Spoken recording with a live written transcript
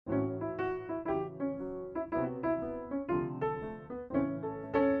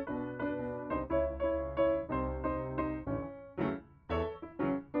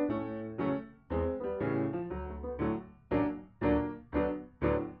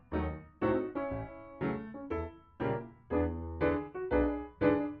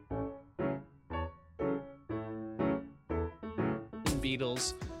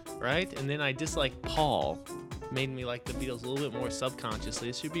Beatles, right? And then I disliked Paul. Made me like the Beatles a little bit more subconsciously.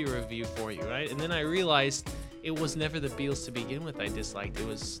 It should be a review for you, right? And then I realized it was never the Beatles to begin with I disliked. It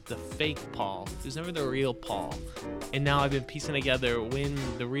was the fake Paul. It was never the real Paul. And now I've been piecing together when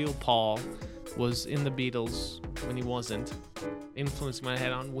the real Paul was in the Beatles, when he wasn't. Influenced my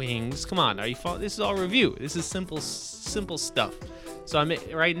head on Wings. Come on, are you following? This is all review. This is simple stuff. So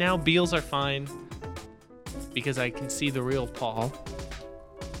right now, Beatles are fine because I can see the real Paul.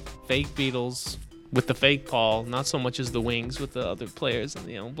 Fake Beatles with the fake Paul, not so much as the Wings with the other players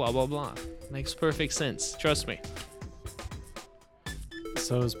and blah blah blah. Makes perfect sense. Trust me.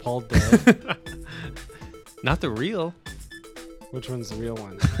 So is Paul dead? Not the real. Which one's the real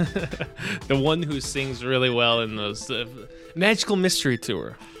one? The one who sings really well in those Magical Mystery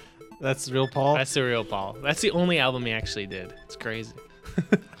Tour. That's the real Paul? That's the real Paul. That's the only album he actually did. It's crazy.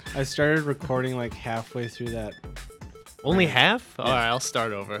 I started recording like halfway through that. Only half? Yeah. All right, I'll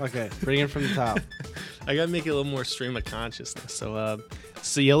start over. Okay, bring it from the top. I gotta make it a little more stream of consciousness. So,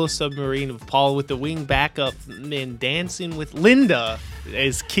 it's the Yellow Submarine of Paul with the wing backup and dancing with Linda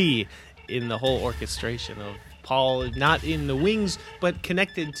is key in the whole orchestration of Paul, not in the Wings, but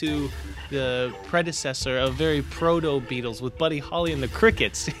connected to the predecessor of very proto-Beatles with Buddy Holly and the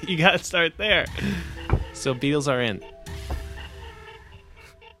Crickets. You gotta start there. So Beatles are in.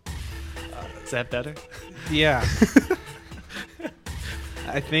 Is that better? Yeah.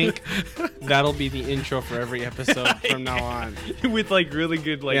 I think that'll be the intro for every episode from now on. With like really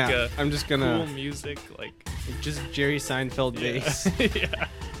good I'm just gonna cool music, like just Jerry Seinfeld bass. Yeah.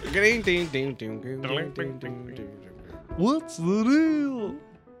 Ding, ding, ding, ding, ding, ding, ding, ding, ding. What's the deal?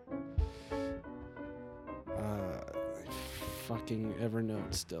 Fucking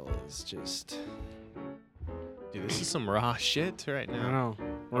Evernote still is just. Dude, this is some raw shit right I now. don't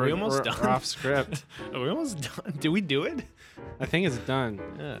know. Are we almost done? We're off script. Are we almost done? Did we do it? I think it's done.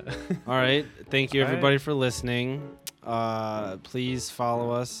 Yeah. All right. Thank you, All right. everybody, for listening. Please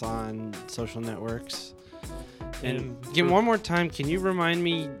follow us on social networks. And again, one more time, can you remind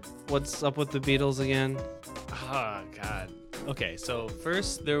me what's up with the Beatles again? Oh, God. Okay, so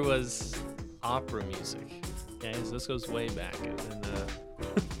first there was opera music. Okay, so this goes way back. And then,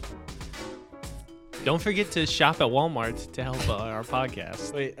 don't forget to shop at Walmart to help our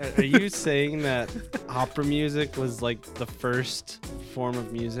podcast. Wait, are you saying that opera music was like the first form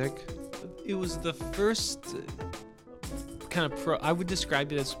of music? It was the first kind of I would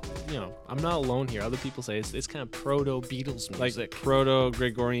describe it as, I'm not alone here. Other people say it's kind of proto-Beatles music. Like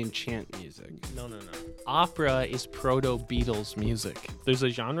proto-Gregorian chant music. No. Opera is proto-Beatles music. There's a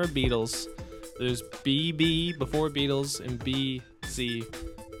genre Beatles. There's BB before Beatles and BC.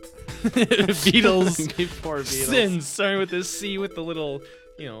 Beatles Before Beatles. Sins, starting with this C with the little,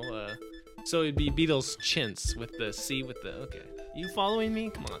 so it'd be Beatles chintz with the C with the, okay. You following me?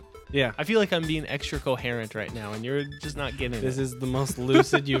 Come on. Yeah. I feel like I'm being extra coherent right now, and you're just not getting This it. is the most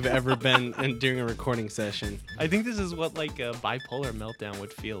lucid you've ever been during a recording session. I think this is what like a bipolar meltdown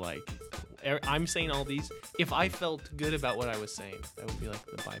would feel like. I'm saying all these. If I felt good about what I was saying, that would be like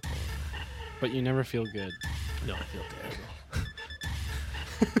the bipolar. But you never feel good. No, I feel terrible.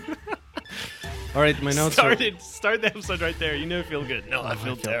 All right, my notes Start the episode right there. You never feel good. No, I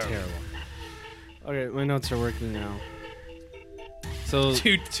feel terrible. Okay, my notes are working now. So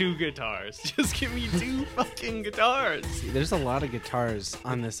Two guitars. Just give me two fucking guitars. there's a lot of guitars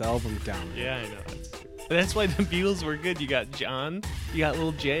on this album down there. Yeah, I know. That's why the Beatles were good. You got John, you got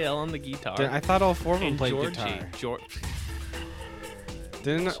little JL on the guitar. I thought all four of them and played Georgie. guitar.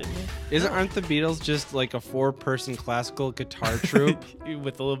 Aren't the Beatles just like a 4-person classical guitar troupe?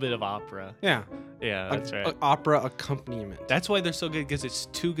 With a little bit of opera. Yeah. Yeah, that's right. Opera accompaniment. That's why they're so good, because it's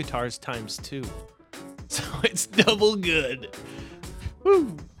 2 guitars times 2. So it's double good.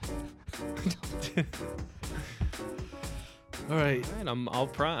 Woo! All right. I'm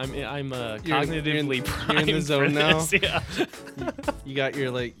cognitively You're in the primed zone for now? this. Yeah. You got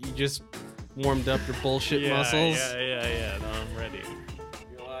your you just warmed up your bullshit muscles. Yeah. No, I'm ready.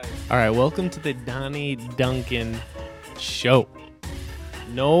 All right, welcome to the Donnie Duncan Show.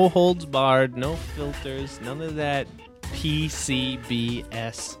 No holds barred, no filters, none of that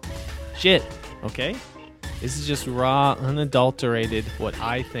PCBS shit, okay? This is just raw, unadulterated, what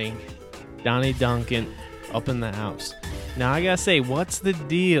I think. Donnie Duncan up in the house. Now, I gotta say, what's the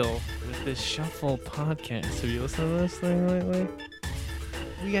deal with this Shuffle podcast? Have you listened to this thing lately?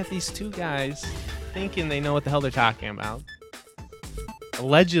 We got these 2 guys thinking they know what the hell they're talking about.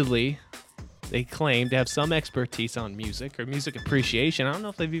 Allegedly, they claim to have some expertise on music or music appreciation. I don't know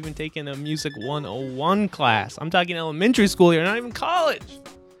if they've even taken a Music 101 class. I'm talking elementary school here, not even college.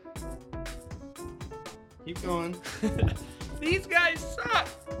 Keep going. These guys suck,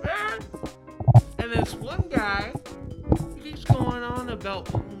 man. And this one guy, he keeps going on about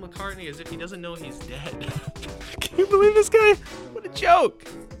Paul McCartney as if he doesn't know he's dead. Can you believe this guy? What a joke.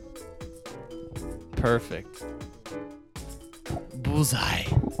 Perfect. Bullseye.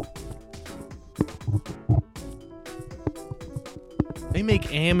 They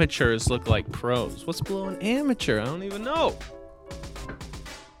make amateurs look like pros. What's below an amateur? I don't even know.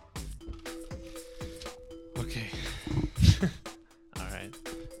 Okay.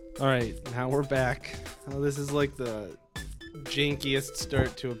 All right. Now we're back. Oh, this is like the jankiest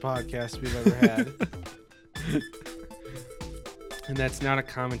start to a podcast we've ever had. And that's not a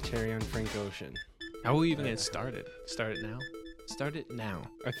commentary on Frank Ocean. How are we even get started? Start it now? Start it now.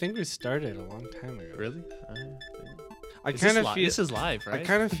 I think we started a long time ago. Really? I kind of feel this is live, right? I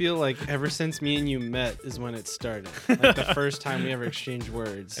kind of feel like ever since me and you met is when it started. Like the first time we ever exchanged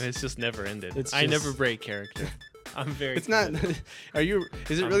words. And it's just never ended. I never break character. I'm very. It's not. Are you?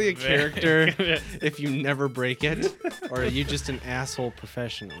 Is it really a character if you never break it, or are you just an asshole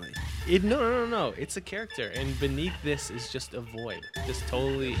professionally? No. It's a character, and beneath this is just a void, just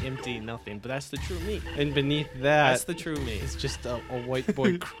totally empty, nothing. But that's the true me. And beneath that, that's the true me. It's just a white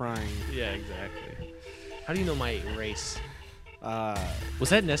boy crying. Yeah, exactly. How do you know my race? Was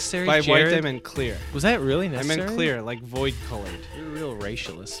that necessary, by Jared? white, I meant clear. Was that really necessary? I meant clear, like void colored. You're a real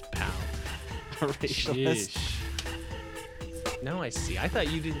racialist, pal. A racialist. Sheesh. Now I see. I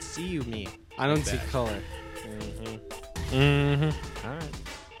thought you didn't see me. I don't see color. All right.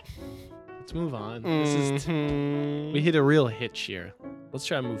 Let's move on. This is we hit a real hitch here. Let's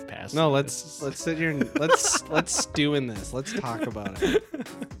try to move past. No, let's sit here and let's stew in this. Let's talk about it.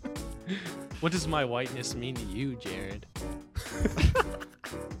 What does my whiteness mean to you, Jared?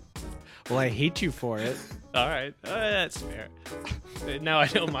 Well, I hate you for it. All right, that's fair. Now I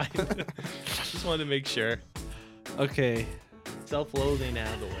don't mind. Just wanted to make sure. Okay. Self-loathing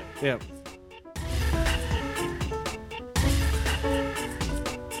out of the way. Yep.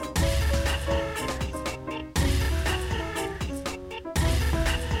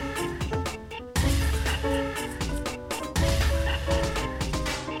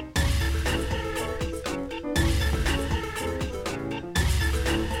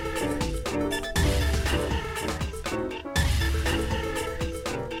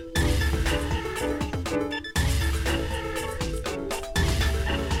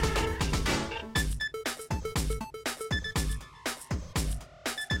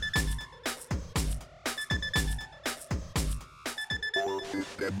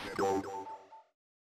 Let me go.